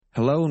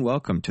Hello and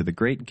welcome to The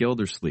Great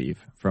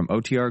Gildersleeve from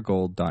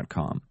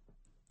OTRGold.com.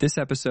 This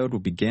episode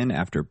will begin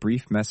after a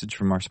brief message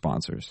from our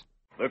sponsors.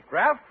 The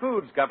Kraft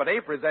Foods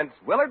Company presents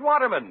Willard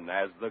Waterman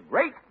as The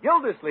Great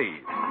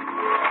Gildersleeve.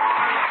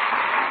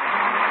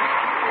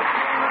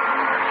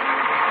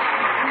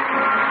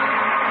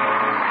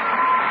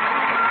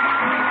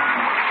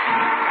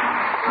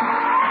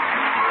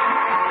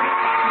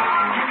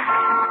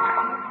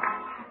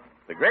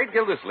 The Great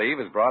Gildersleeve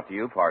is brought to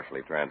you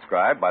partially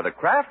transcribed by the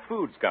Kraft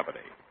Foods Company.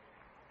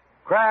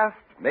 Kraft,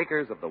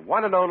 makers of the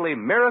one and only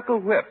Miracle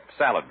Whip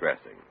salad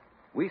dressing.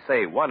 We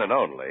say one and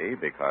only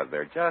because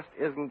there just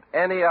isn't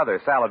any other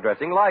salad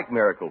dressing like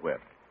Miracle Whip.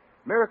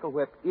 Miracle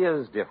Whip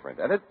is different,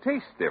 and it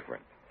tastes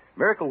different.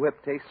 Miracle Whip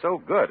tastes so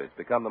good it's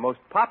become the most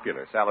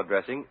popular salad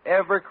dressing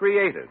ever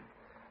created.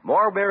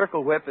 More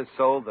Miracle Whip is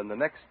sold than the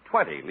next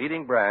 20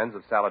 leading brands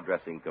of salad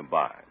dressing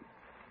combined.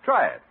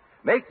 Try it.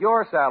 Make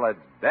your salads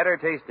better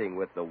tasting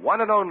with the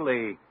one and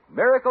only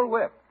Miracle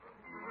Whip.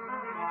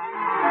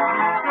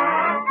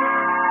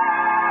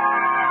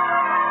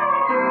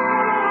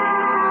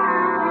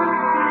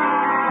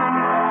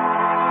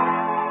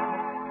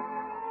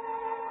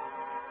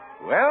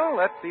 Well,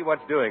 let's see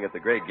what's doing at the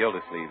Great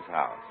Gildersleeve's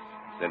house.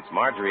 Since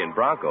Marjorie and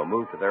Bronco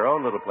moved to their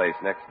own little place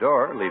next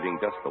door, leaving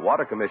just the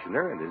water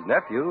commissioner and his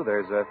nephew,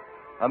 there's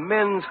a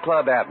men's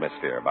club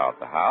atmosphere about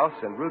the house,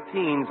 and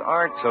routines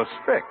aren't so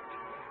strict.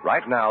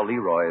 Right now,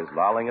 Leroy is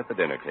lolling at the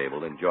dinner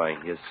table,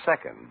 enjoying his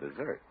second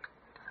dessert.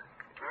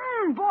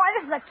 Boy,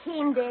 this is a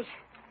keen dish.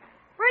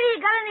 Bertie, you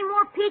got any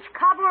more peach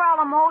cobbler a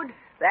la mode?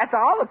 That's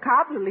all the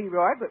cobbler,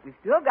 Leroy, but we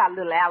still got a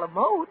little a la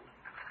mode.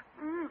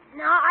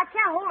 No, I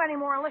can't hold any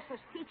more unless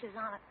there's peaches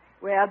on it.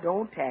 Well,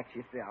 don't tax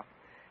yourself.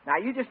 Now,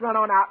 you just run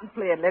on out and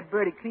play and let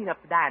Bertie clean up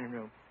the dining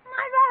room.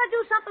 I'd rather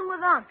do something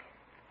with Unc.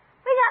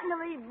 We happen to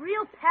be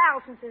real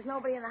pals since there's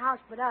nobody in the house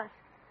but us.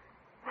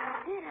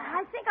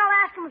 I think I'll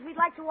ask him if he'd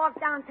like to walk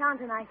downtown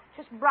tonight.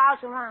 Just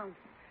browse around.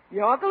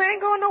 Your uncle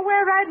ain't going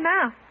nowhere right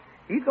now.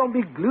 He's going to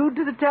be glued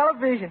to the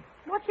television.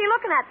 What's he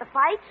looking at, the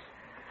fights?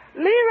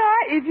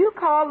 Leroy, if you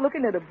call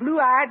looking at a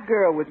blue-eyed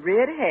girl with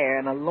red hair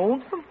and a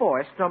lonesome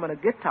voice strumming a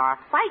guitar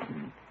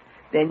fighting,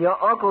 then your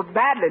uncle's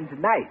battling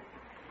tonight.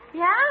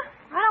 Yeah?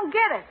 I don't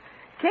get it.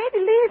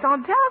 Katie Lee's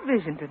on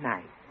television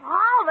tonight.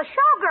 Oh, the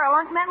showgirl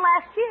Unc met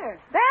last year.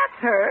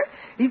 That's her.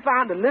 He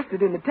found her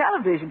listed in the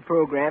television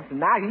program, so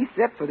now he's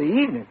set for the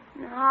evening.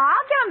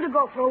 I'll get him to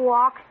go for a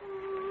walk.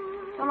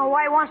 Don't know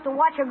why he wants to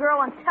watch a girl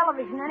on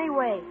television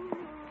anyway.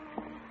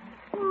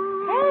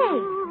 Hey,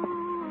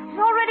 he's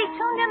already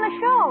tuned in the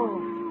show.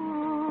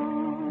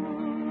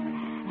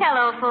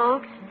 Hello,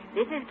 folks.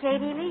 This is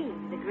Katie Lee,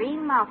 the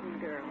Green Mountain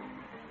Girl.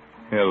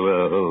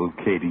 Hello,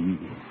 Katie.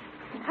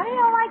 How do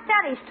you like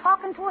that? He's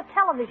talking to a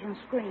television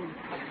screen.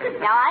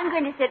 Now, I'm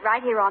going to sit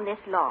right here on this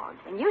log,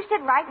 and you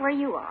sit right where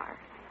you are.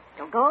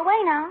 Don't go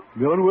away now.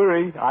 Don't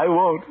worry, I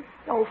won't.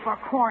 Oh, for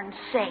corn's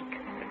sake.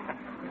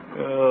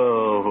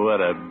 Oh, what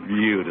a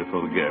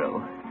beautiful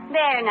girl.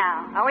 There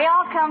now. Are we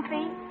all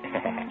comfy?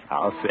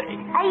 I'll say.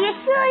 Are you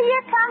sure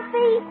you're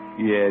comfy?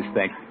 Yes,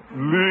 thanks.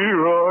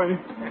 Leroy.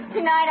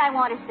 Tonight I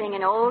want to sing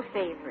an old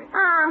favorite.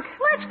 Unc,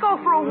 let's go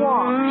for a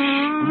walk.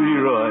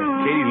 Leroy,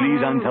 Katie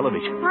Lee's on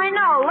television. I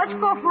know. Let's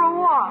go for a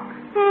walk.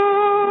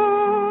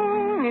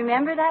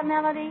 Remember that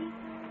melody?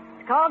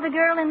 It's called The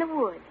Girl in the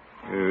Wood.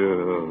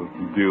 Oh,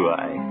 do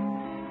I?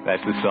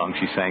 That's the song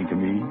she sang to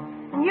me.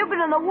 And you've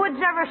been in the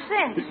woods ever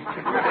since.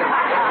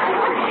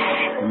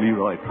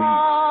 Leroy, please.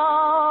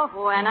 Oh,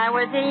 when I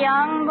was a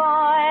young boy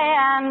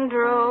and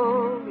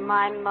drove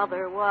my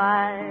mother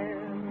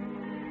wild,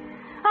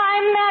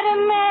 I met a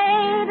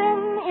maiden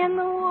in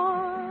the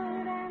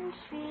wood, and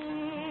she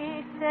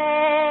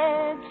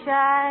said,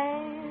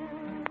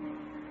 "Child,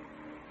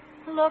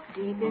 look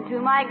deep into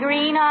my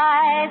green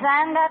eyes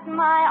and at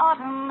my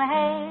autumn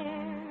hair.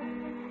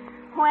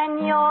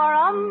 When you're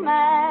a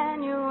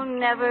man, you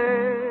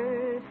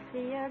never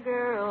see a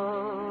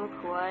girl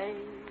quite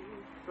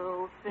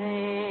so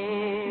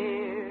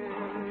fair.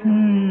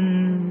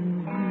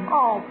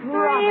 Oh, brother.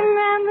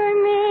 Remember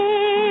me.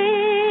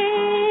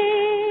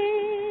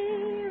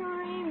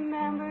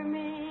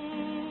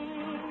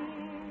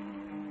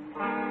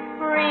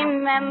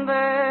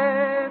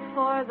 Remember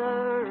for the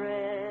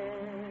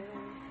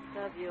rest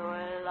of your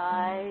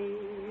life."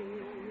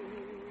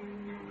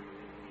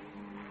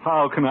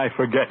 How can I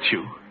forget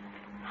you?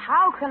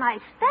 How can I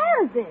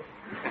stand this?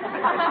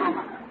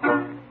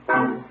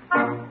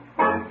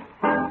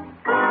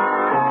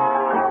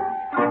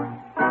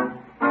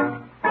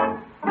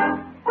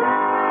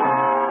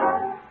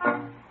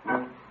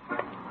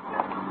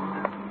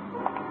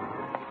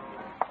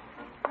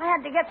 I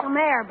had to get some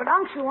air, but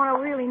Unc's the one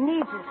who really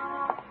needs it.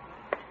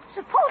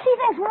 Suppose he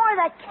thinks more of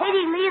that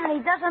Katie Lee than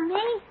he does of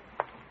me?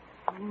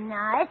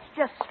 Nah, it's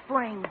just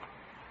spring.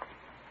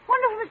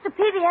 Wonder if Mr.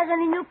 Peavy has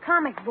any new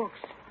comic books.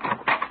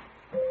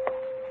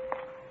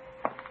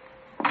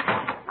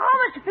 Hello,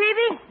 Mr.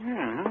 Peavy.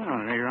 Hello,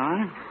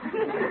 Leroy.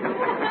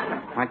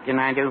 What can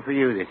I do for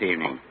you this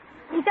evening?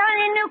 You got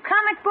any new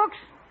comic books?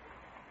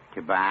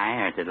 To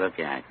buy or to look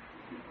at?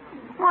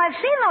 Well, I've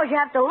seen those you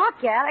have to look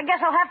at. I guess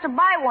I'll have to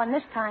buy one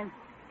this time.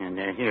 And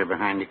they're here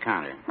behind the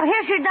counter. Well,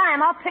 here's your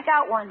dime. I'll pick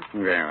out one.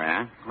 Very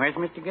well. Where's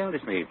Mr.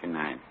 Gildersleeve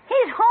tonight?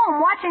 He's home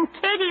watching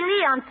Katie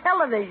Lee on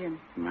television.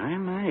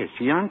 My, is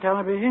she on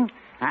television?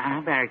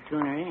 I better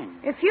tune her in.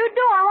 If you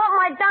do, I want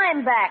my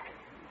dime back.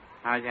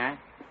 How's that?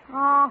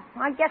 Oh,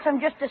 I guess I'm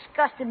just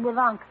disgusted with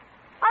Unc.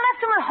 I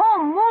left him at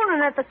home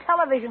mooning at the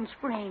television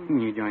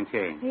screen. You doing,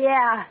 Kate?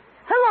 Yeah.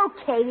 Hello,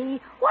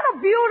 Katie. What a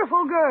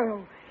beautiful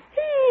girl.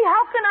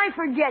 How can I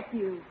forget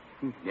you?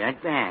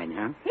 That bad,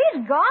 huh?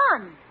 He's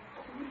gone.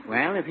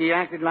 Well, if he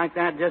acted like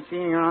that just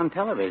seeing her on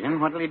television,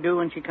 what'll he do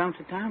when she comes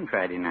to town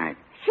Friday night?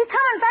 She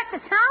coming back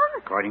to town?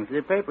 According to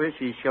the paper,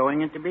 she's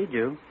showing it to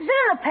Bijou. Is it in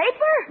the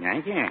paper?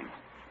 Right here.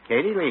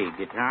 Katie Lee,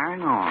 guitar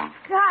and all.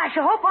 Gosh,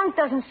 I hope Unc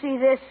doesn't see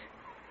this.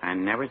 I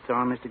never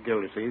saw Mr.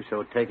 Gildersleeve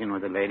so taken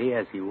with a lady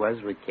as he was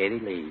with Katie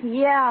Lee.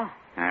 Yeah.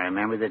 I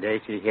remember the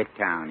day she hit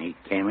town. He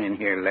came in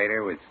here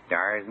later with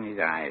stars in his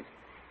eyes.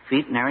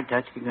 Feet never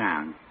touched the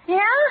ground. Yeah?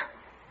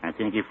 I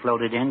think he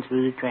floated in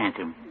through the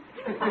transom.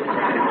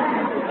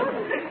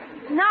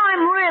 Now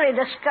I'm really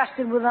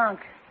disgusted with Unc.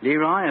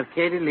 Leroy, if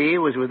Katie Lee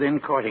was within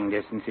courting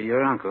distance of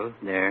your uncle,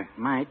 there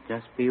might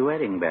just be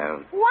wedding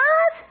bells.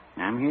 What?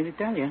 I'm here to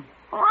tell you.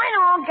 Well, I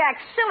know Unc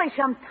acts silly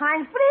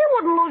sometimes, but he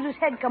wouldn't lose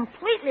his head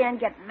completely and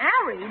get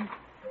married.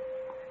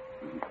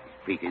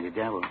 Speak of the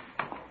devil.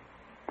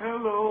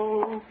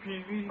 Hello,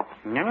 Peavy.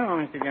 Hello,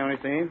 Mr.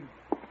 Gildersleeve.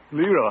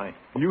 Leroy,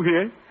 you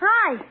here?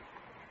 Hi.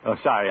 Oh,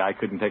 sorry I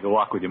couldn't take a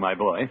walk with you, my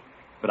boy,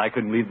 but I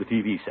couldn't leave the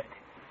TV set.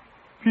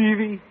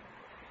 Peavy,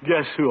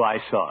 guess who I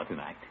saw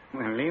tonight?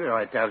 Well,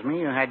 Leroy tells me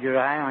you had your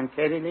eye on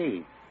Katie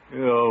Lee.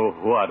 Oh,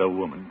 what a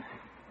woman.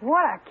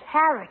 What a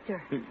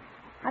character.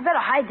 I better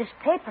hide this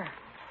paper.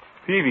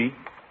 Peavy,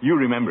 you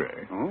remember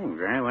her. Oh,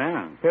 very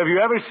well. Have you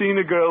ever seen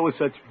a girl with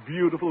such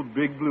beautiful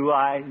big blue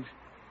eyes,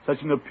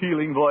 such an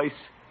appealing voice,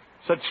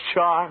 such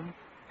charm?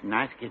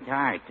 Nice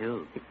guitar,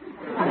 too.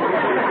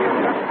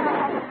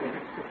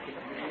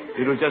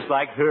 It was just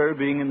like her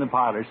being in the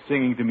parlor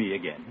singing to me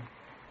again.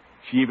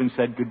 She even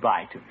said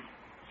goodbye to me.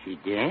 She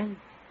did?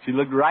 She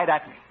looked right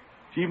at me.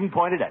 She even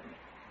pointed at me.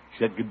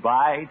 She said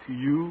goodbye to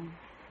you,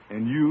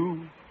 and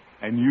you,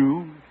 and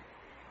you.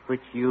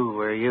 Which you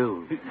were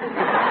you?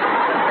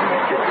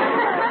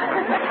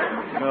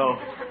 Oh,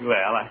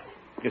 well, I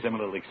guess I'm a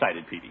little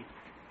excited, Petey.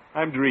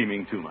 I'm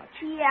dreaming too much.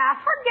 Yeah,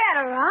 forget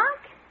her, Unc.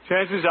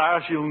 Chances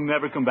are she'll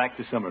never come back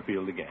to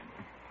Summerfield again.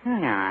 No,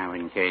 I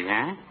wouldn't say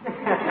that.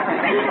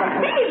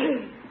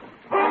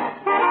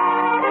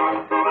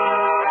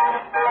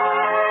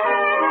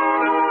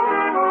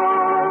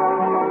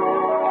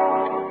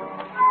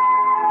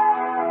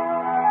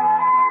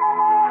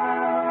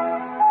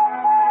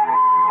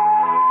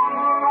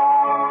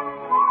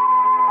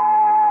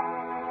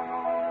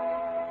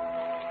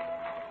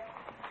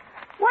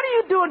 What are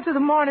you doing to the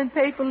morning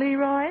paper,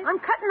 Leroy? I'm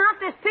cutting out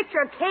this picture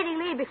of Katie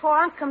Lee before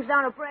Unc comes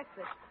down to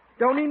breakfast.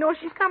 Don't he know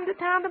she's coming to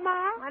town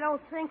tomorrow? I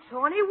don't think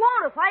so, and he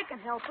won't if I can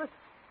help it.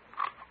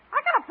 I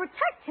gotta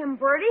protect him,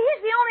 Bertie.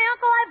 He's the only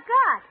uncle I've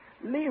got.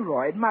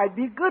 Leroy, it might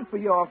be good for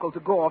your uncle to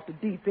go off the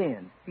deep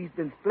end. He's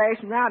been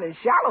splashing around in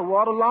shallow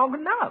water long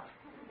enough.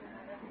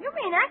 You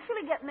mean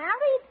actually get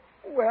married?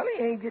 Well,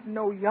 he ain't getting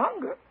no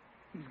younger.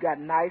 He's got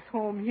a nice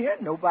home here,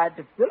 nobody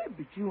to fill it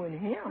but you and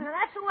him. Well,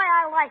 that's the way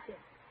I like it.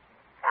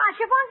 Gosh,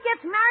 if Unc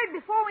gets married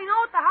before we know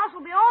it, the house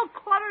will be all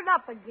cluttered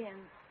up again.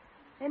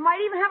 They might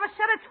even have a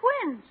set of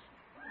twins.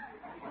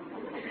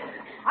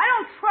 I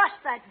don't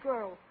trust that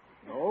girl.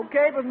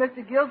 Okay, but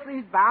Mr.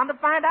 Gilsey's bound to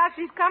find out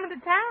she's coming to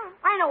town.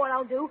 I know what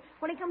I'll do.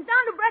 When he comes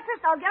down to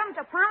breakfast, I'll get him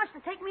to promise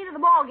to take me to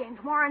the ball game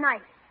tomorrow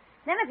night.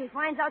 Then if he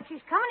finds out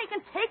she's coming, he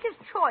can take his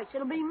choice.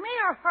 It'll be me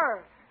or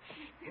her.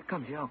 Here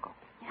comes your uncle.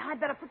 Yeah, I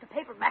better put the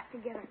paper back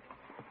together.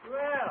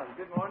 Well,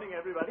 good morning,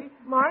 everybody.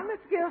 Morning,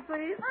 Mr.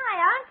 Gilsey. Hi,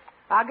 Unc.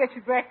 I'll get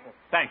you breakfast.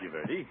 Thank you,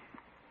 Bertie.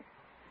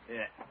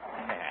 Yeah.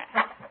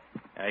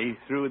 Are you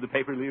through with the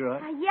paper,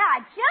 Leroy? Yeah,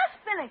 I just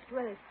finished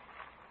with it.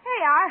 Here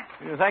you are.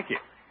 Yeah, thank you.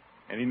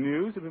 Any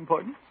news of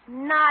importance?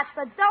 Nah, it's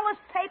the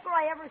dullest paper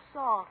I ever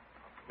saw.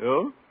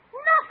 Oh?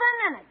 Nothing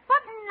in it,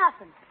 but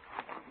nothing.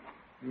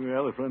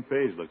 Well, the front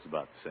page looks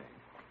about the same.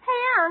 Hey,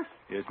 Unc,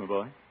 Yes, my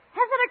boy?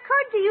 has it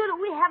occurred to you that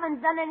we haven't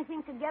done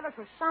anything together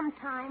for some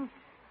time?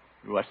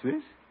 What's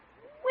this?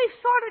 We've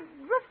sort of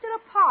drifted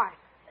apart.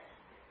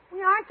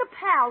 We aren't the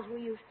pals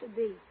we used to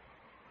be.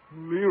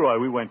 Leroy,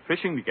 we went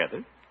fishing together.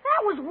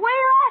 That was way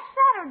last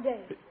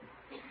Saturday.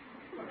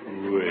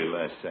 Way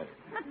last Saturday.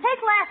 Now,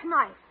 take last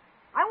night.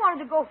 I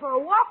wanted to go for a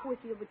walk with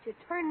you, but you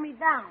turned me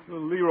down. Well,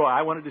 Leroy,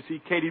 I wanted to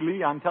see Katie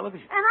Lee on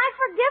television. And I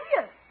forgive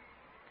you.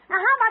 Now,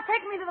 how about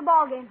taking me to the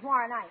ball game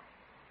tomorrow night?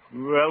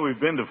 Well, we've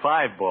been to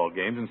 5 ball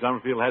games, and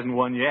Summerfield hasn't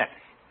won yet.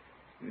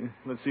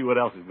 Let's see what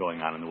else is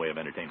going on in the way of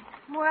entertainment.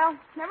 Well,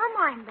 never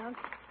mind, Dunk.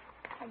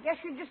 I guess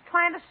you're just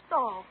trying to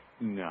stall.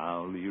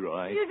 No,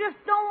 Leroy. You just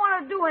don't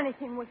want to do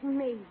anything with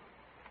me.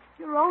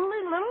 Your only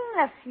little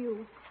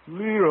nephew.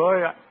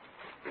 Leroy,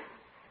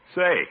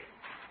 Say,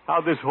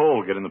 how'd this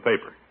hole get in the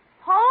paper?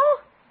 Hole?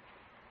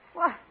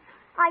 Well,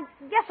 I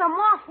guess a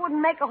moth wouldn't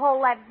make a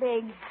hole that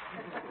big.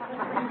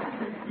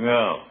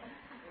 No.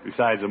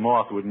 Besides, a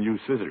moth wouldn't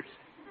use scissors.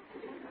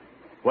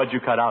 What'd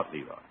you cut out,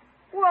 Leroy?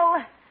 Well,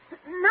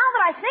 now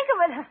that I think of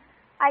it,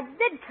 I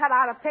did cut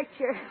out a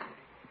picture.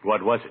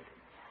 What was it?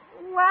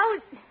 Well,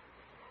 it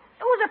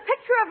was a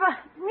picture of a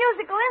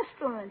musical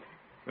instrument.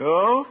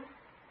 Oh?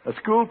 A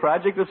school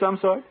project of some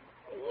sort?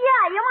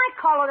 Yeah, you might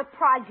call it a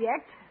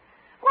project.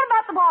 What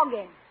about the ball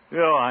game?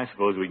 Oh, I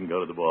suppose we can go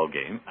to the ball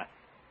game.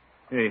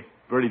 Hey,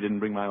 Bertie didn't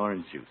bring my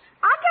orange juice.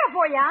 I'll get it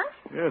for you, Unc.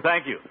 Yeah,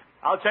 thank you.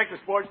 I'll check the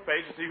sports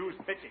page to see who's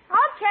pitching.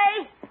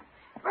 Okay.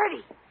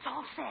 Bertie, it's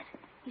all set.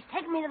 He's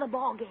taking me to the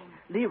ball game.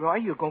 Leroy,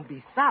 you're going to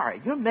be sorry.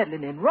 You're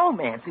meddling in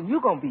romance, and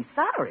you're going to be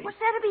sorry. What's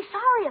there to be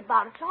sorry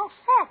about? It's all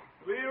set.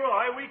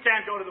 Leroy, we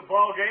can't go to the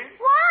ball game.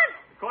 What?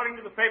 According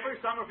to the paper,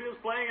 Summerfield's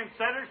playing in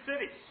Center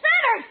City.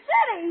 Center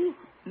City?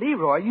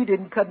 Leroy, you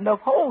didn't cut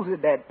enough holes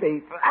in that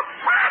paper.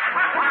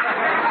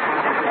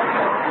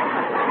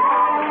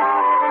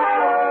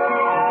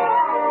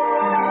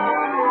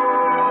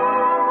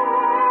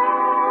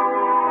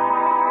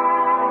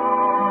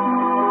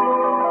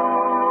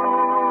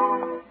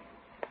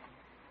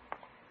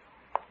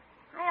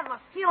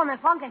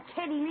 If Unc and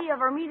Katie Lee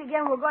ever meet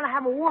again, we're going to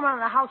have a woman in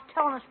the house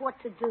telling us what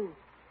to do.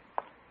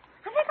 I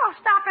think I'll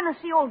stop in and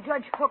see old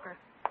Judge Hooker.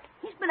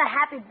 He's been a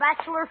happy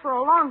bachelor for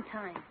a long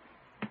time.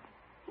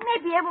 He may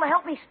be able to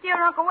help me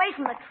steer Unc away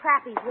from the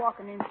trap he's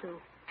walking into.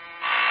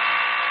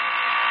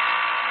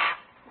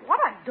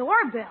 What a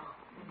doorbell.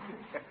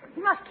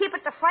 He must keep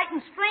it to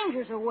frighten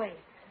strangers away.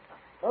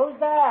 Who's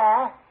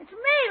there? It's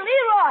me,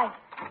 Leroy.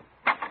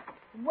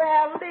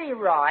 Well,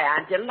 Leroy,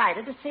 I'm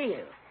delighted to see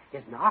you.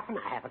 Isn't often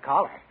I have a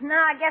caller. No,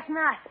 I guess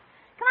not.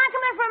 Can I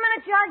come in for a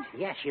minute, Judge?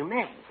 Yes, you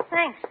may.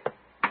 Thanks.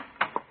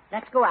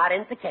 Let's go out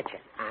into the kitchen.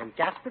 I'm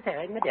just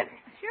preparing the dinner.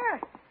 Sure.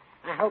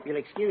 I hope you'll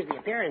excuse the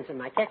appearance in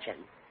my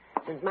kitchen.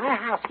 Since my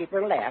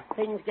housekeeper left,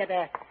 things get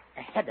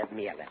ahead of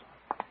me a little.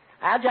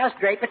 I'll just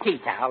drape a tea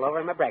towel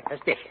over my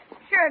breakfast dishes.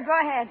 Sure, go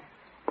ahead.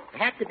 I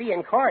had to be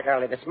in court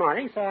early this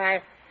morning, so I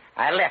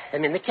left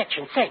them in the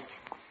kitchen sink.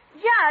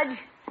 Judge,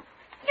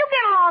 you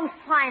get along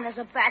fine as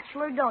a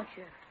bachelor, don't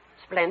you?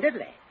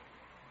 Splendidly.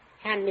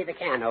 Hand me the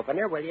can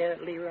opener, will you,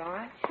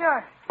 Leroy?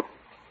 Sure.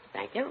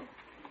 Thank you.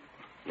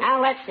 Now,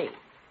 let's see.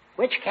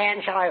 Which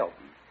can shall I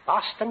open?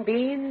 Boston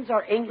beans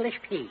or English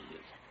peas?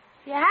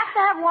 You have to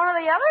have one or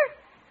the other?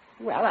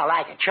 Well, I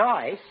like a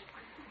choice.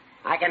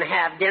 I can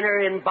have dinner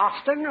in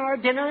Boston or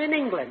dinner in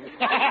England. Of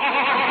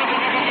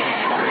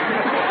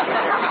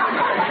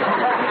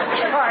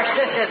course,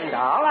 this isn't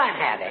all I'm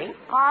having.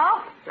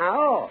 Oh?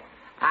 Oh,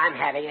 I'm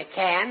having a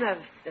can of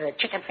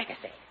chicken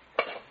fricassee.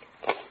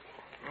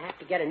 I have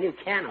to get a new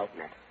can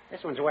opener.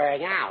 This one's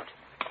wearing out.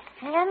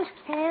 Cans.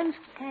 Wonder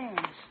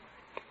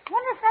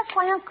if that's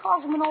why Unc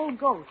calls him an old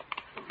goat.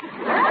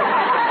 I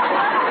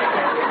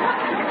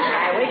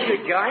wish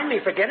you'd join me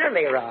for dinner,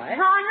 Leroy.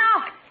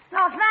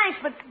 No, thanks,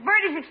 but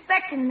Bertie's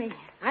expecting me.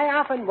 I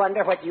often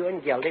wonder what you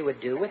and Gildy would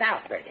do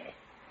without Bertie.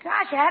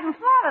 Gosh, I hadn't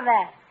thought of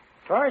that.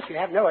 Of course, you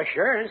have no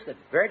assurance that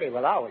Bertie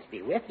will always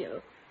be with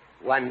you.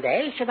 One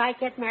day, she might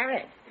get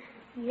married.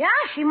 Yeah,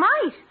 she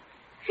might.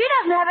 She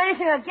doesn't have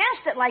anything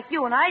against it like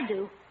you and I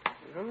do.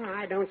 Oh,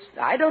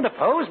 I don't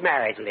oppose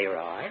marriage,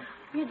 Leroy.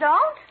 You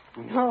don't?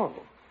 No.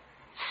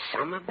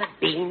 Some of the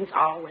beans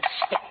always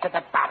stick to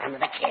the bottom of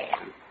the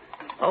can.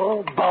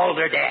 Oh,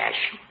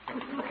 balderdash.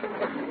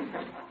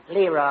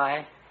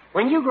 Leroy,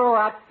 when you grow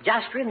up,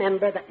 just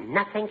remember that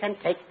nothing can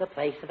take the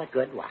place of a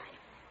good wife.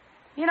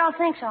 You don't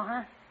think so,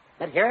 huh?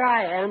 But here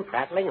I am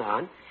prattling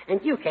on,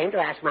 and you came to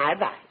ask my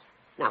advice.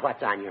 Now,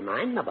 what's on your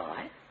mind, my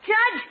boy?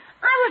 Judge,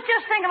 I was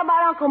just thinking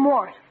about Uncle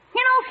Mort.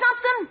 You know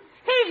something?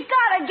 He's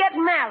got to get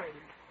married.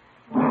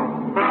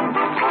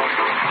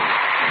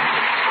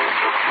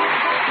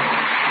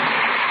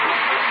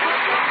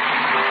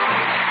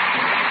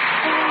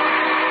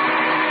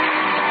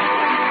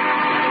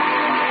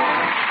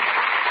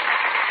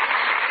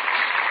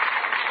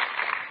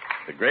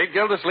 The Great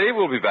Gildersleeve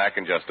will be back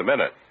in just a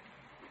minute.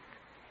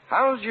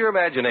 How's your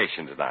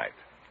imagination tonight?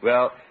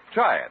 Well,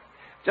 try it.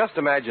 Just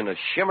imagine a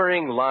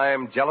shimmering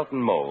lime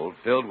gelatin mold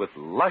filled with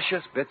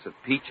luscious bits of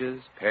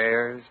peaches,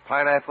 pears,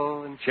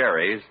 pineapple, and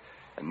cherries,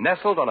 and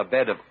nestled on a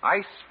bed of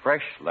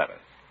ice-fresh lettuce.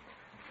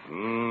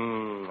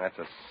 That's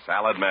a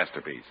salad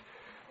masterpiece.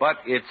 But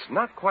it's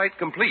not quite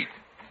complete.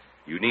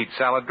 You need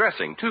salad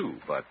dressing, too,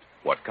 but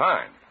what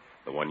kind?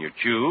 The one you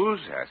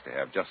choose has to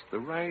have just the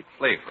right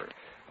flavor,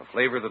 a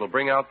flavor that'll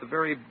bring out the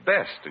very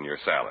best in your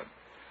salad.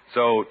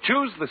 So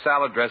choose the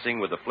salad dressing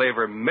with a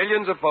flavor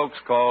millions of folks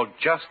call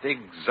just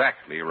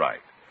exactly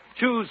right.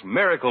 Choose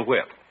Miracle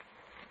Whip.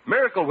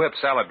 Miracle Whip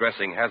salad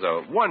dressing has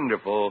a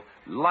wonderful,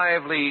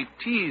 lively,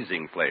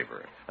 teasing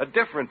flavor, a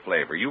different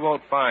flavor you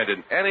won't find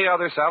in any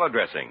other salad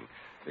dressing,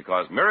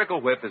 because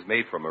Miracle Whip is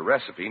made from a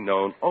recipe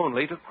known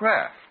only to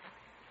Kraft.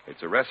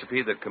 It's a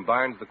recipe that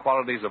combines the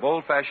qualities of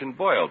old-fashioned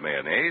boiled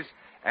mayonnaise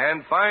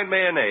and fine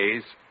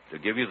mayonnaise to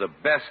give you the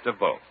best of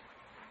both.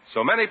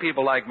 So many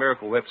people like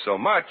Miracle Whip so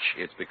much,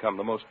 it's become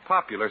the most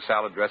popular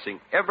salad dressing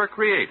ever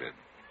created.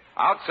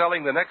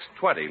 outselling the next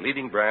 20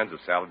 leading brands of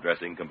salad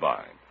dressing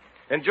combined.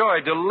 Enjoy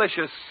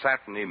delicious,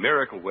 satiny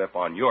Miracle Whip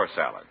on your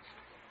salads.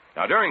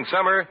 Now, during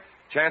summer,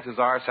 chances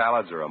are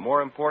salads are a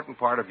more important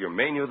part of your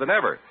menu than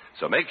ever,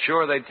 so make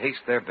sure they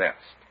taste their best.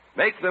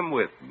 Make them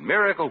with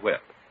Miracle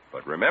Whip.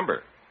 But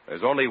remember,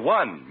 there's only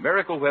one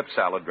Miracle Whip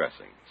salad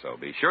dressing, so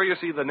be sure you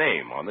see the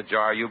name on the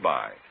jar you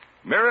buy.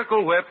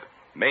 Miracle Whip,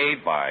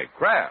 made by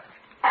Kraft.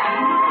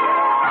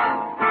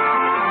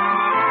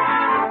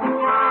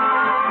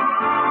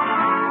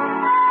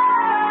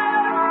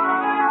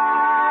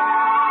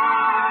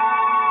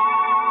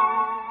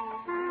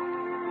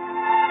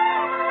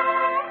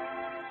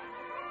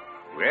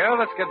 Well,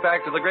 let's get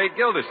back to the great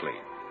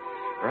Gildersleeve.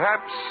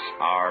 Perhaps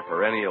our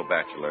perennial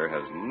bachelor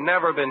has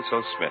never been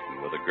so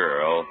smitten with a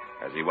girl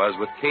as he was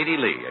with Katie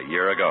Lee a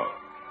year ago.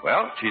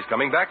 Well, she's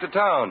coming back to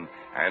town,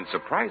 and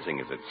surprising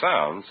as it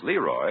sounds,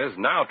 Leroy is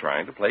now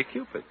trying to play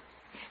Cupid.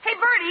 Hey,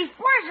 Bertie,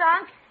 where's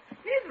Unc?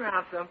 He's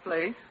around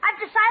someplace. I've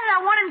decided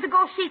I want him to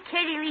go see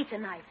Katie Lee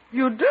tonight.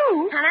 You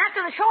do? And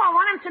after the show, I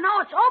want him to know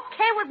it's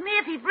okay with me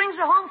if he brings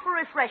her home for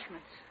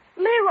refreshments.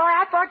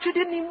 Leroy, I thought you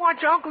didn't even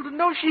want your uncle to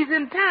know she's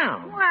in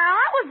town. Well,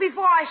 that was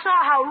before I saw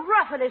how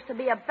rough it is to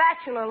be a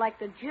bachelor like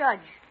the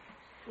judge.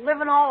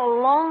 Living all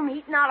alone,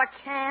 eating out of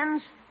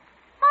cans.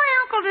 My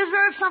uncle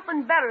deserves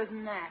something better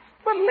than that.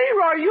 But,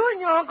 Leroy, you and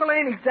your uncle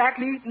ain't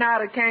exactly eating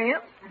out of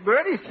cans.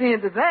 Bertie's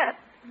seeing to that.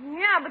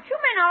 Yeah, but you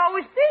may not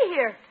always be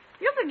here.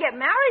 You could get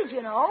married,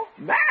 you know.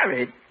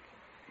 Married?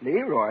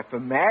 Leroy, for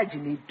marriage you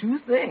need two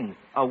things,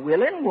 a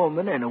willing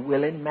woman and a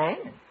willing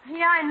man.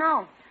 Yeah, I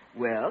know.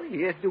 Well,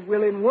 here's the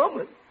willing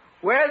woman.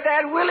 Where's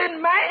that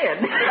willing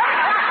man?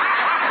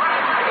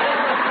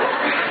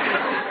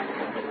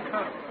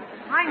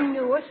 I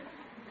knew it.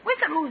 We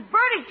could lose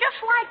Bertie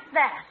just like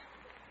that.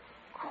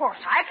 Of course,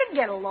 I could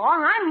get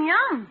along. I'm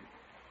young.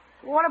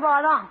 What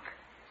about Unc?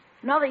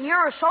 Another year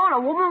or so and a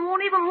woman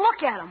won't even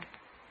look at him.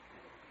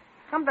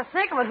 Come to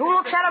think of it, who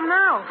looks at him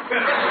now?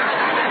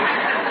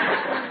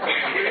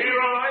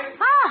 Leroy?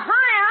 Oh,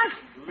 hi, Unc.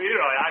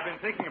 Leroy, I've been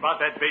thinking about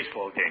that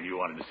baseball game you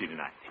wanted to see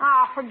tonight.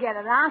 Oh, forget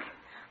it, Unc.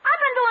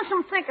 I've been doing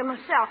some thinking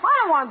myself. I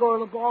don't want to go to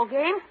the ball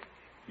game.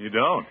 You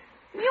don't?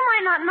 You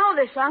might not know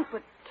this, Unc,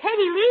 but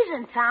Katie Lee's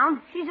in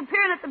town. She's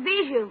appearing at the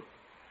Bijou.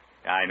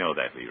 I know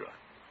that, Leroy.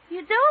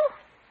 You do?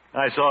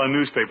 I saw a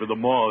newspaper the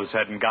Moors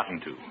hadn't gotten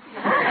to.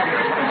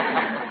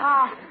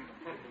 Oh.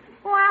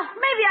 Well,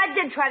 maybe I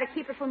did try to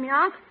keep it from you,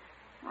 Unc.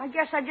 I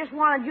guess I just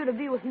wanted you to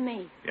be with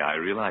me. Yeah, I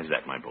realize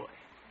that, my boy.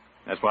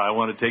 That's why I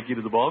want to take you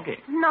to the ball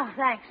game. No,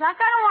 thanks, Unc.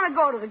 I don't want to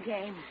go to the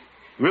game.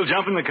 We'll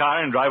jump in the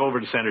car and drive over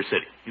to Center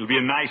City. It'll be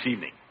a nice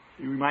evening.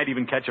 We might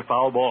even catch a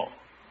foul ball.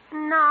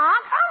 No,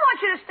 Unc. I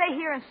want you to stay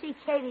here and see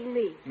Katie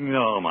Lee.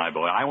 No, my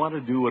boy. I want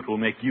to do what will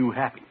make you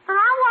happy. And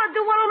I want to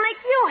do what will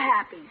make you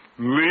happy.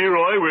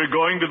 Leroy, we're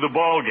going to the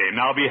ball game.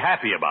 Now be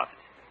happy about it.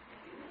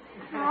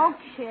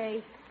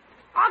 Okay.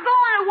 I'll go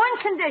on one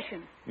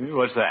condition.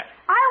 What's that?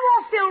 I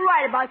won't feel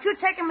right about you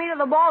taking me to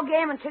the ball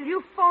game until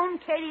you phone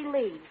Katie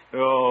Lee.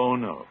 Oh,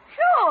 no.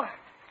 Sure.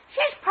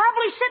 She's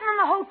probably sitting in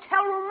the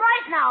hotel room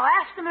right now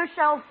asking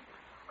herself,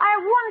 I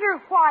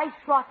wonder why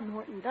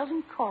Throckmorton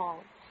doesn't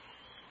call.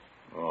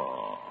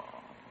 Oh.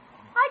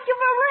 I'd give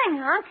her a ring,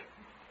 Unc.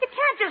 You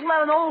can't just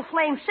let an old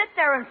flame sit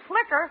there and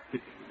flicker.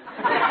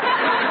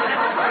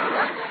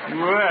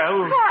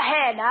 Well... Go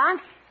ahead,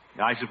 Unc.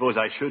 I suppose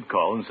I should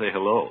call and say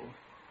hello.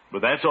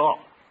 But that's all.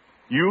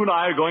 You and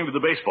I are going to the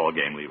baseball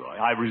game, Leroy.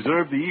 I've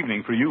reserved the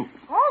evening for you.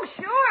 Oh,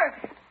 sure.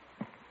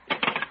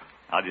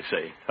 I'll just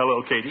say,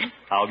 hello, Katie.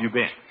 How have you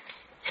been?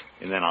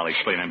 And then I'll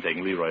explain I'm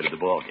taking Leroy to the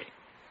ball game.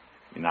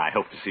 And I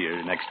hope to see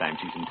her next time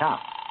she's in town.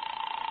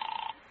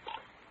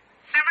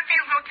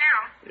 Summerfield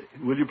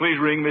Hotel. Will you please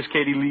ring Miss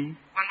Katie Lee?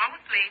 One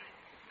moment, please.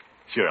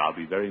 Sure, I'll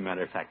be very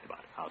matter-of-fact about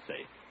it. I'll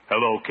say,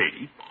 hello,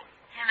 Katie.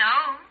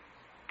 Hello.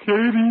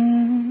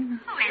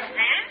 Katie. Who is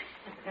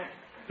this?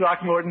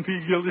 Throckmorton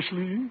P.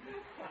 Gildersleeve.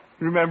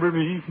 Remember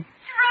me?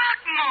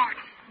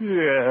 Throckmorton.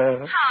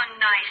 Yeah. How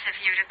nice of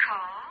you to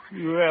call.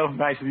 Well,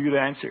 nice of you to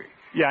answer.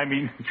 Yeah, I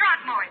mean...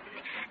 Throckmorton,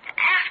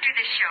 after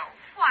the show,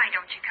 why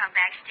don't you come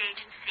backstage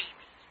and see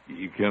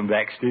me? You come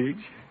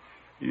backstage?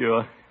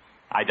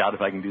 I doubt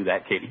if I can do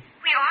that, Katie.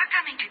 We are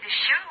coming to the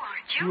show,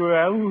 aren't you?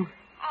 Well...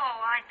 Oh,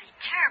 I'd be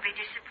terribly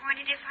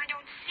disappointed if I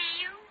don't see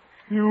you.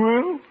 You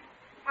will?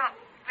 Well,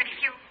 if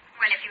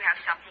you have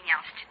something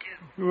else to do.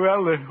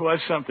 Well, there was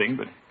something,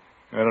 but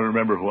I don't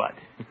remember what.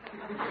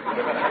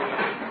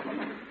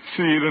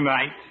 See you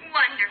tonight.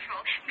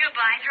 Wonderful.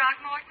 Goodbye,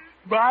 Throckmorton.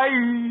 Bye.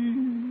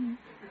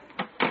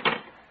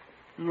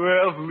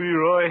 Well,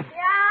 Leroy.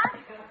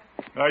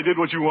 Yeah? I did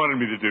what you wanted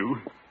me to do.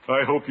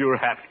 I hope you're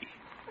happy.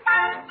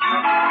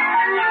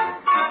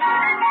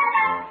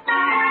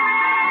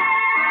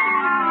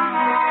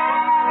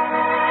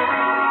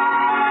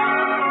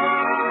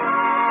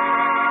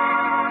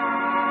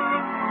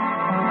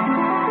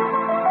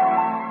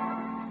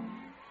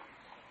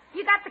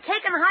 You got the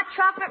cake and the hot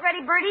chocolate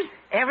ready, Bertie?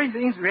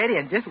 Everything's ready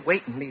and just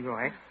waiting,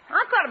 Leroy.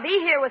 I'm going to be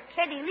here with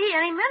Katie Lee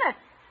any minute.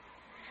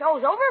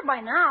 show's over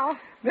by now.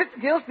 Mr.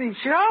 Gilsleeve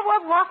sure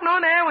was walking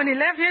on air when he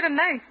left here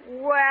tonight.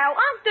 Well,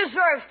 Unc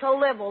deserves to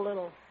live a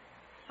little.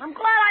 I'm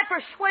glad I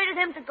persuaded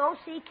him to go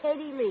see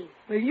Katie Lee.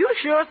 Well, you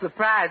sure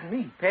surprised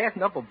me,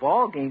 passing up a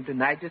ball game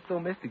tonight just so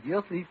Mr.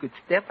 Gilsleeve could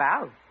step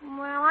out.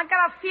 Well, I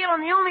got a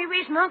feeling the only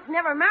reason Unc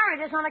never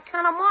married is on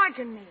account of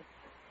Margin me.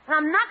 And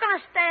I'm not going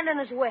to stand in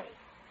his way.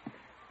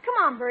 Come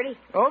on, Bertie.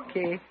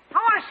 Okay. I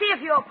want to see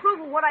if you approve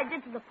of what I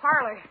did to the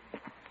parlor.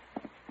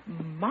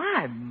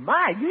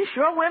 My, you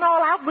sure went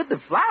all out with the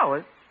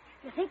flowers.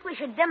 You think we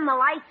should dim the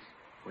lights?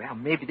 Well,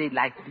 maybe they'd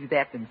like to do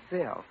that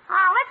themselves.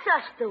 Let's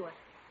us do it.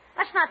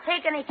 Let's not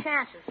take any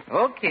chances.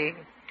 Okay.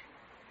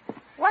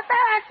 What's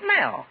that I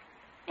smell?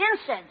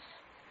 Incense.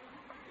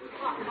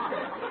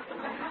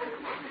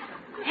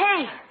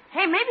 Hey,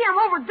 maybe I'm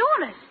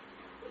overdoing this.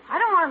 I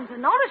don't want him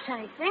to notice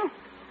anything.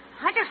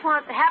 I just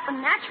want it to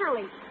happen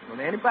naturally.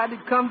 Well, anybody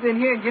that comes in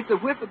here and gets a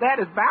whiff of that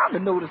is bound to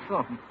notice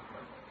something.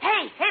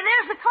 Hey,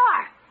 there's the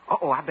car.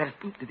 Uh-oh, I better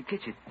scoot to the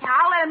kitchen. Yeah,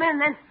 I'll let him in,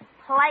 then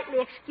politely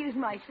excuse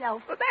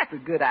myself. Well, that's a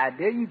good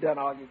idea. You've done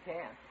all you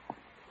can.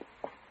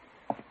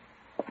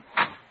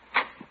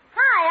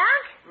 Hi,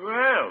 Unc.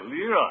 Well,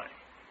 Leroy.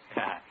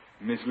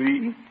 Miss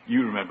Lee,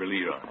 you remember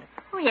Leroy.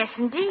 Oh, yes,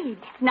 indeed.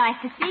 Nice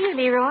to see you,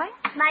 Leroy.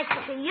 Nice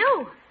to see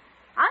you.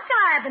 Unc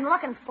and I have been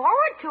looking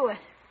forward to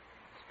it.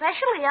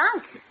 Especially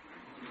Unc.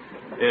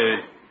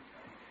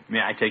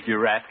 May I take your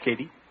wrap,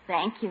 Katie?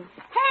 Thank you.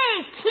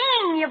 Hey,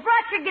 King, you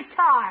brought your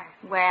guitar.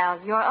 Well,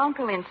 your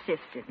uncle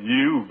insisted.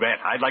 You bet.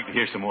 I'd like to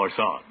hear some more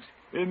songs.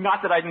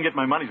 Not that I didn't get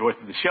my money's worth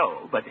of the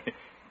show, but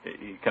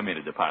come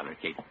into the parlor,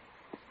 Katie.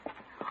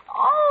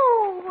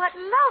 Oh, what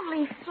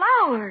lovely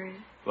flowers.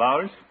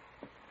 Flowers?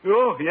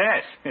 Oh,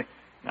 yes.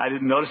 I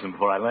didn't notice them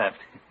before I left.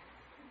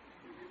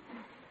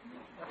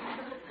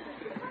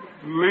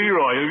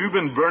 Leroy, have you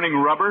been burning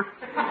rubber?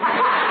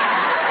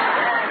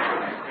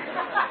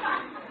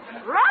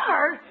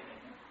 Rubber?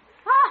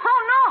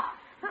 Oh,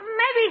 no.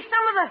 Maybe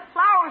some of the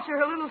flowers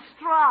are a little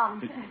strong.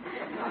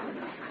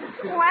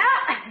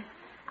 Well,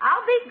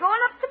 I'll be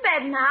going up to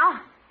bed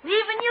now,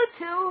 leaving you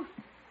two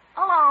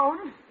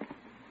alone.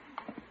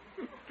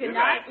 Good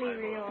night,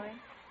 Leroy.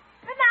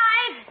 Good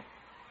night.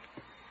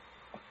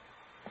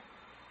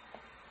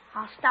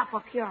 I'll stop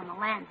up here on the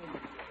landing.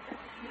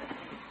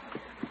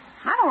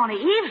 I don't want to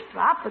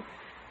eavesdrop, but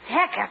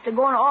heck, after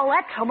going to all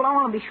that trouble, I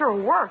want to be sure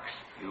it works.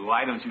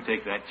 Why don't you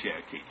take that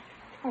chair, Katie?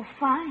 Oh,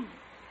 fine.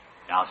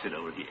 I'll sit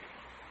over here.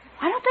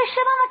 Why don't they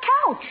sit on the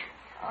couch?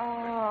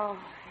 Oh,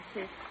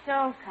 this is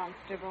so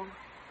comfortable.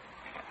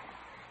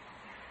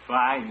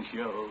 Fine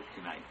show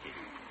tonight,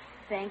 Katie.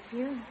 Thank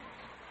you.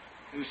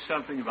 There's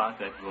something about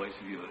that voice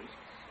of yours.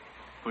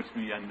 Puts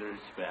me under a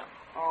spell.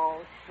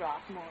 Oh,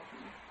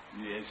 Throckmorton.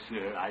 Yes,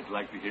 sir. I'd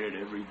like to hear it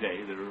every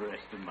day the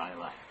rest of my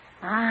life.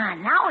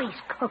 Now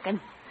he's cooking.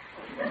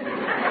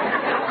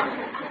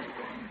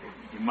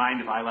 You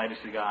mind if I light a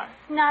cigar?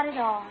 Not at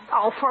all.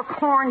 Oh, for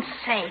corn's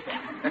sake.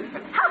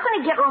 How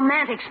can he get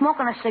romantic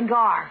smoking a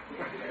cigar?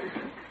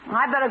 Well,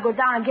 I better go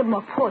down and give him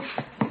a push.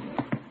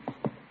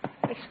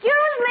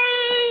 Excuse me.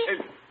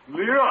 Hey,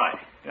 Leroy,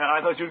 I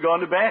thought you'd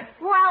gone to bed.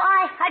 Well,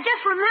 I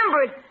just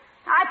remembered.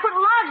 I put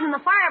logs in the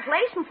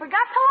fireplace and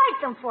forgot to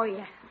light them for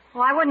you.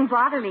 Well, I wouldn't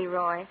bother,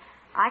 Leroy.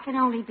 I can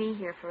only be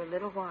here for a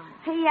little while.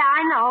 Yeah,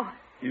 I know.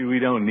 We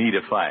don't need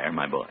a fire,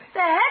 my boy. The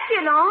heck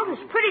you don't.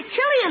 It's pretty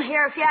chilly in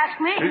here, if you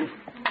ask me.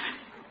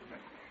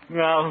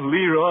 Now,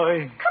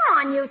 Leroy. Come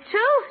on, you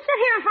two. Sit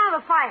here in front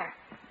of the fire.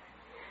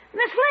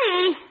 Miss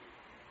Lee,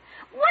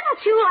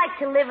 wouldn't you like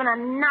to live in a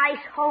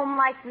nice home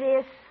like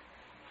this?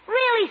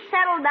 Really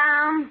settle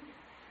down?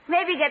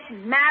 Maybe get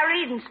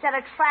married instead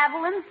of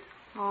traveling?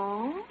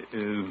 Oh?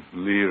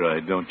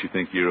 Leroy, don't you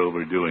think you're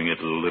overdoing it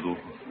a little?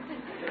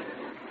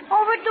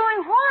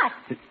 Overdoing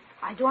what?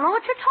 I don't know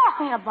what you're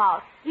talking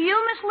about. Do you,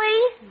 Miss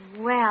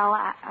Lee? Well,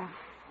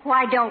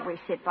 why don't we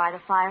sit by the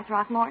fire,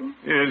 Throckmorton?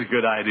 It's a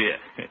good idea.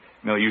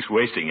 No use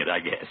wasting it, I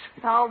guess.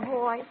 Oh,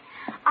 boy.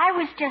 I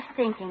was just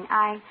thinking,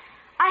 I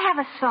have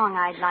a song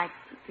I'd like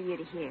for you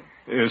to hear.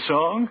 A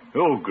song?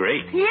 Oh,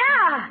 great.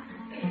 Yeah.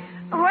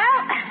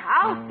 Well,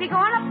 I'll be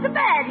going up to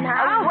bed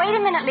now. Oh, wait a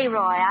minute, Leroy.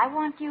 I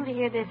want you to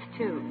hear this,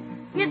 too.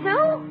 You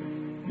do?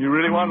 You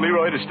really want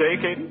Leroy to stay,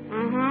 Katie?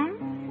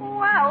 Mm-hmm.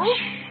 Well...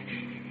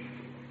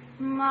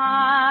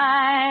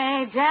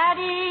 My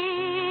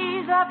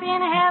daddy's up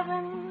in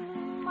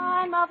heaven,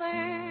 my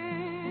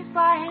mother's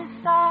by his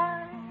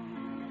side,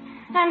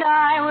 and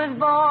I was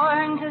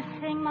born to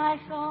sing my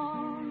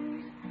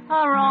songs,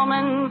 a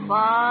roaming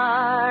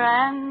far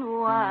and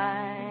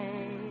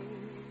wide.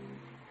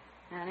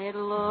 And it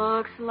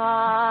looks like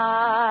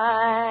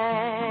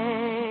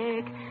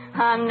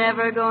I'm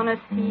never gonna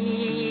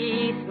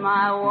cease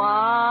my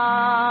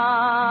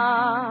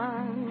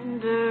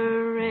wandering.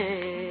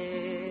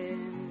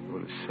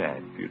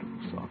 Sad, beautiful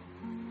song.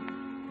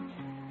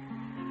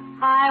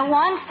 I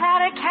once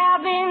had a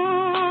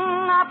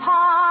cabin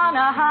upon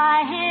a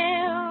high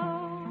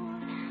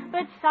hill,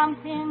 but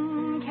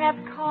something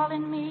kept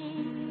calling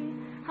me.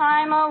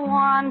 I'm a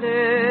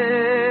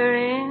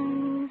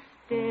wandering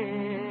still,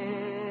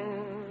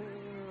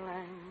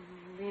 and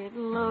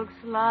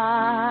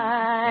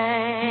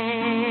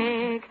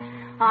like.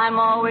 I'm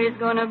always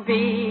gonna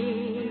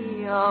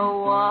be a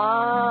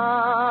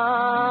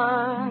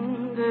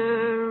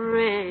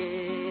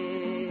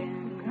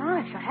wondering.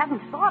 Gosh, I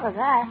haven't thought of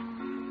that.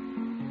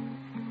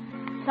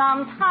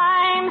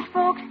 Sometimes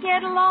folks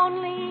get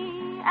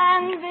lonely,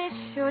 and this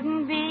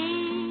shouldn't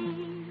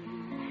be.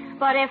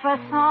 But if a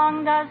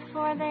song does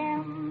for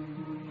them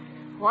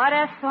what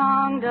a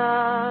song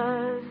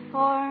does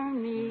for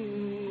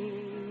me,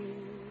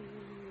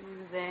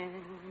 then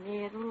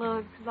it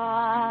looks like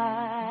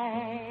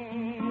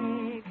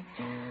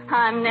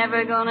I'm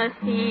never gonna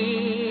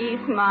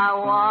cease my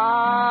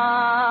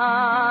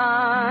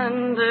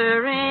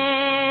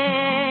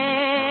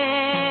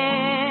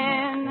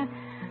wandering,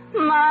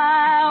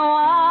 my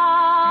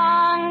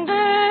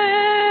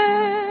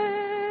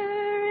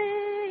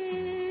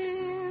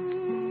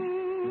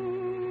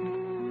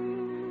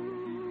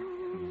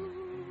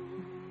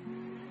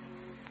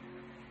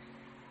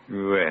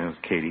Well,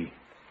 Katie,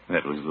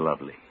 that was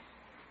lovely.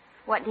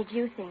 What did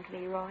you think,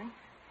 Leroy?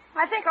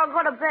 I think I'll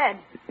go to bed.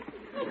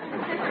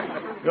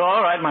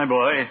 All right, my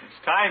boy.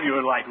 It's time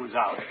your light was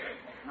out.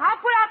 I'll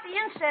put out the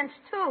incense,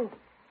 too.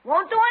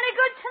 Won't do any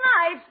good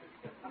tonight.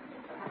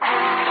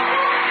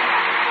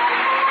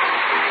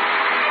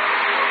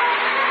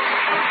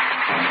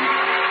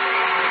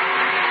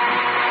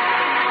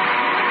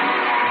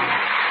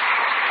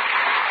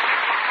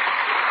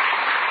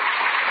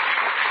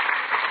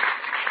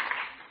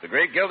 The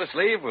Great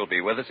Gildersleeve will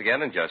be with us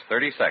again in just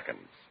 30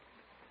 seconds.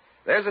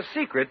 There's a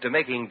secret to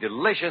making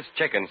delicious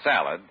chicken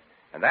salad,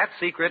 and that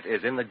secret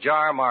is in the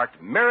jar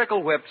marked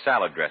Miracle Whip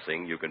salad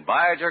dressing you can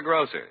buy at your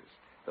grocer's.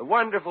 The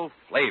wonderful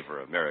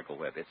flavor of Miracle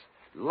Whip. It's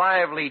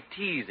lively,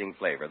 teasing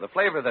flavor. The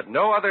flavor that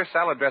no other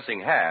salad dressing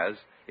has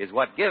is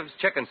what gives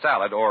chicken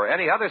salad or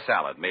any other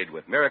salad made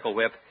with Miracle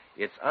Whip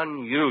its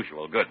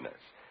unusual goodness.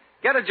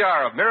 Get a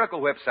jar of Miracle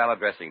Whip salad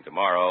dressing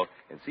tomorrow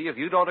and see if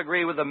you don't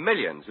agree with the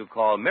millions who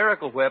call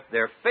Miracle Whip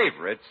their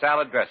favorite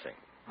salad dressing.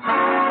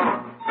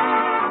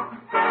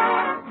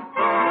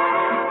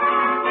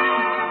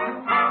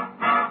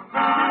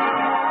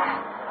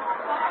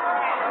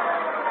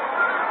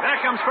 There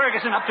comes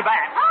Ferguson up to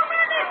bat. Home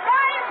run this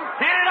time!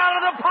 Hit it out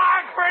of the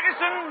park,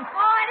 Ferguson!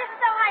 Oh, this is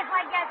the life,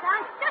 I guess,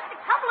 huh? Just a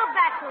couple of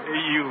battles.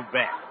 You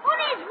bet. Who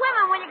needs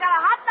women when you got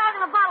a hot dog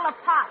and a bottle of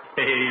pop?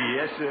 Hey,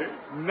 yes, sir.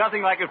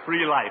 Nothing like a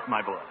free life, my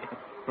boy.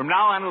 From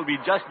now on, it'll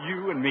be just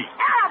you and me.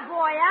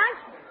 Attaboy, Unc.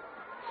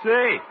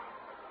 Say,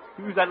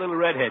 who's that little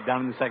redhead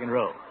down in the second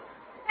row?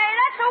 Hey,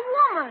 that's a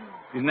woman.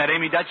 Isn't that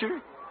Amy Dutcher?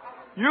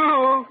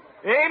 You,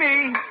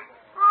 Amy.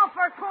 Oh,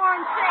 for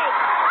corn's sake.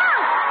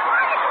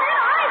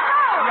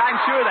 Unc, I'm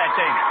sure that's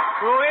Amy.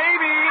 Oh,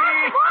 Amy.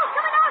 the ball's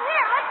coming out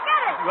here. Let's get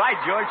it. Right,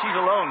 George. She's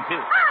alone,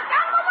 too. Unc,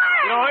 out of the way.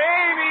 Oh,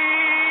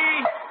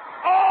 Amy.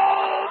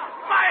 Oh,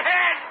 my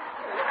head.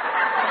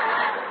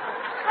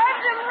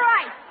 Serves him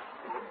right.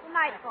 Good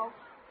night, folks.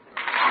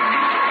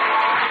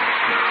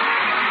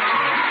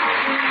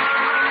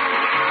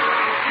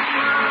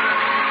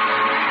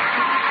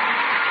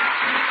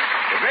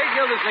 The Great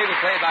Gildersleeve is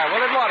played by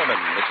Willard Waterman.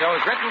 The show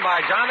is written by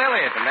John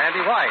Elliott and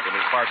Andy White and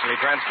is partially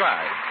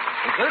transcribed.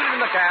 Included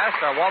in the cast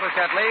are Walter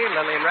Tetley,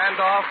 Lillian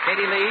Randolph,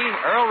 Katie Lee,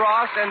 Earl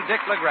Ross, and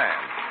Dick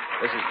LeGrand.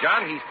 This is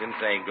John Heaston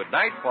saying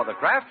goodnight for the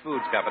Kraft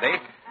Foods Company,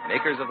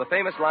 makers of the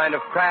famous line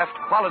of Kraft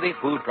quality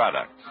food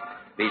products.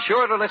 Be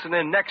sure to listen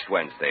in next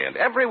Wednesday and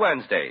every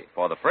Wednesday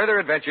for the further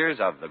adventures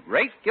of the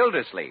Great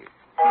Gildersleeve.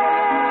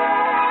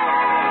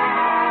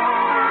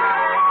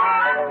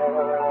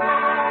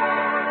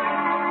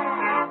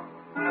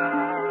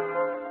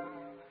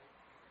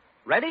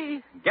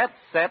 Ready? Get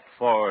set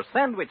for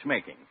sandwich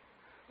making.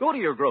 Go to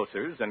your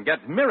grocer's and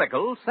get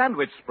Miracle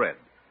Sandwich Spread.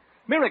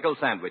 Miracle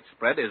Sandwich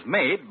Spread is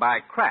made by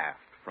Kraft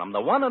from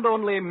the one and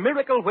only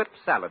Miracle Whip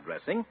salad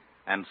dressing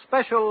and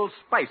special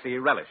spicy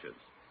relishes.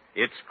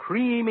 It's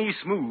creamy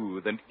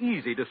smooth and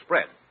easy to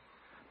spread.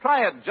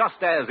 Try it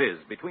just as is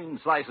between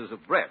slices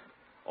of bread,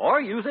 or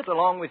use it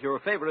along with your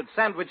favorite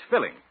sandwich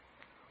filling.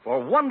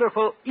 For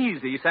wonderful,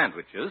 easy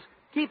sandwiches,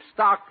 keep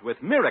stocked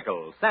with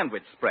Miracle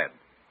Sandwich Spread.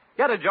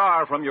 Get a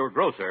jar from your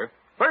grocer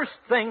first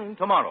thing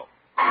tomorrow.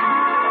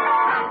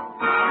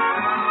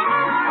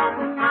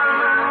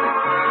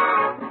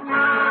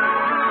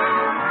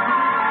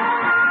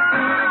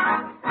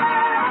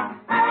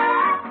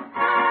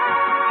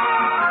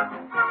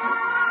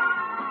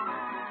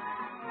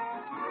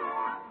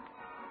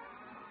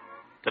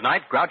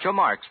 Tonight, Groucho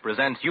Marx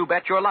presents You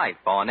Bet Your Life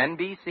on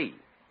NBC.